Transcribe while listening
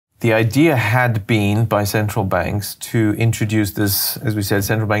the idea had been by central banks to introduce this, as we said,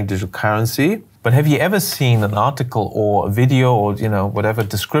 central bank digital currency. But have you ever seen an article or a video or, you know, whatever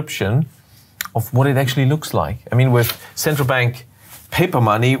description of what it actually looks like? I mean, with central bank paper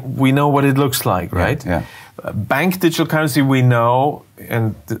money, we know what it looks like, right? Yeah. Bank digital currency, we know,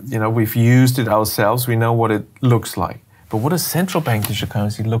 and, you know, we've used it ourselves. We know what it looks like. But what does central bank digital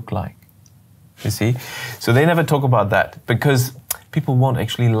currency look like? You see? So they never talk about that because people won't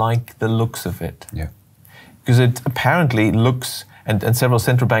actually like the looks of it. Yeah. Because it apparently looks, and several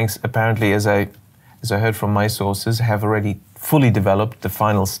central banks apparently, as I heard from my sources, have already fully developed the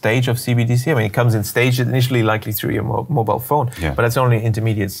final stage of CBDC. I mean, it comes in stages, initially likely through your mobile phone, yeah. but that's only an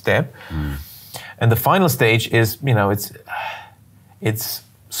intermediate step. And the final stage is, you know, it's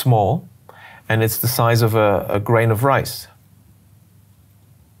small, and it's the size of a grain of rice.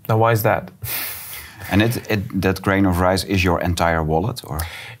 Now, why is that? And that grain of rice is your entire wallet, or?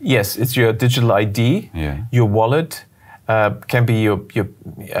 Yes, it's your digital ID, yeah. your wallet, can be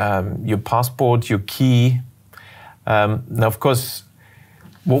your passport, your key. Now, of course,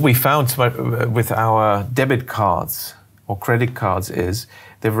 what we found with our debit cards or credit cards is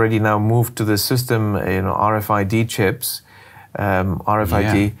they've already now moved to the system, you know, RFID chips,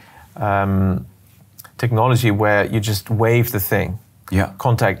 RFID technology where you just wave the thing, yeah.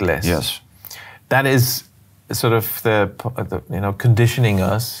 contactless. Yes. That is sort of the you know, conditioning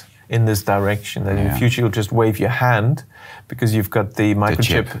us in this direction, that in the future you'll just wave your hand because you've got the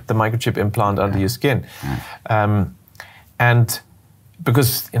microchip implant under your skin. And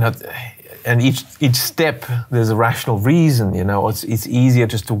because, you know, and each step there's a rational reason, you know, it's easier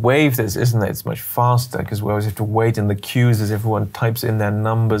just to wave this, isn't it? It's much faster because we always have to wait in the queues as everyone types in their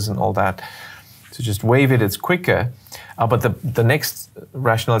numbers and all that. So just wave it, it's quicker. But the next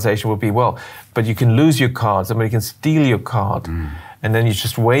rationalization would be, well, but you can lose your card, somebody can steal your card, and then you're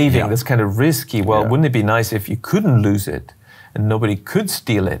just waving, that's kind of risky. Well, wouldn't it be nice if you couldn't lose it and nobody could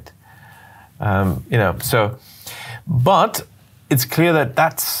steal it? You know, so, but it's clear that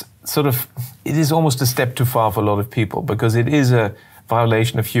that's sort of, it is almost a step too far for a lot of people because it is a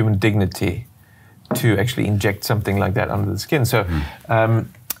violation of human dignity to actually inject something like that under the skin. So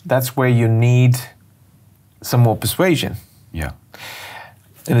that's where you need some more persuasion. Yeah.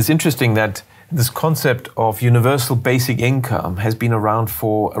 And it's interesting that this concept of universal basic income has been around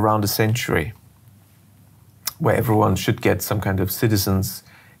for around a century, where everyone should get some kind of citizens,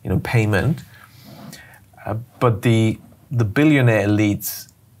 you know, payment. But the billionaire elites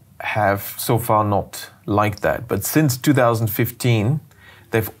have so far not liked that. But since 2015,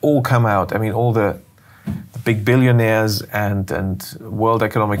 they've all come out. I mean, all the big billionaires and World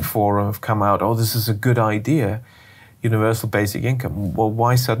Economic Forum have come out, oh, this is a good idea, universal basic income. Well,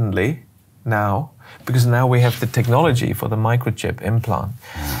 why suddenly now? Because now we have the technology for the microchip implant.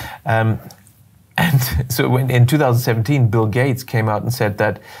 And so in 2017, Bill Gates came out and said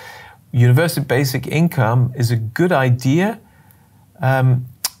that universal basic income is a good idea,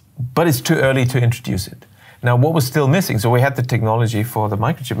 but it's too early to introduce it. Now, what was still missing? So we had the technology for the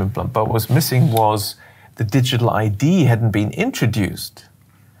microchip implant, but what was missing was the digital ID hadn't been introduced.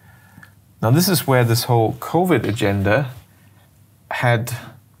 Now, this is where this whole COVID agenda had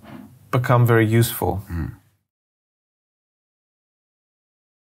become very useful.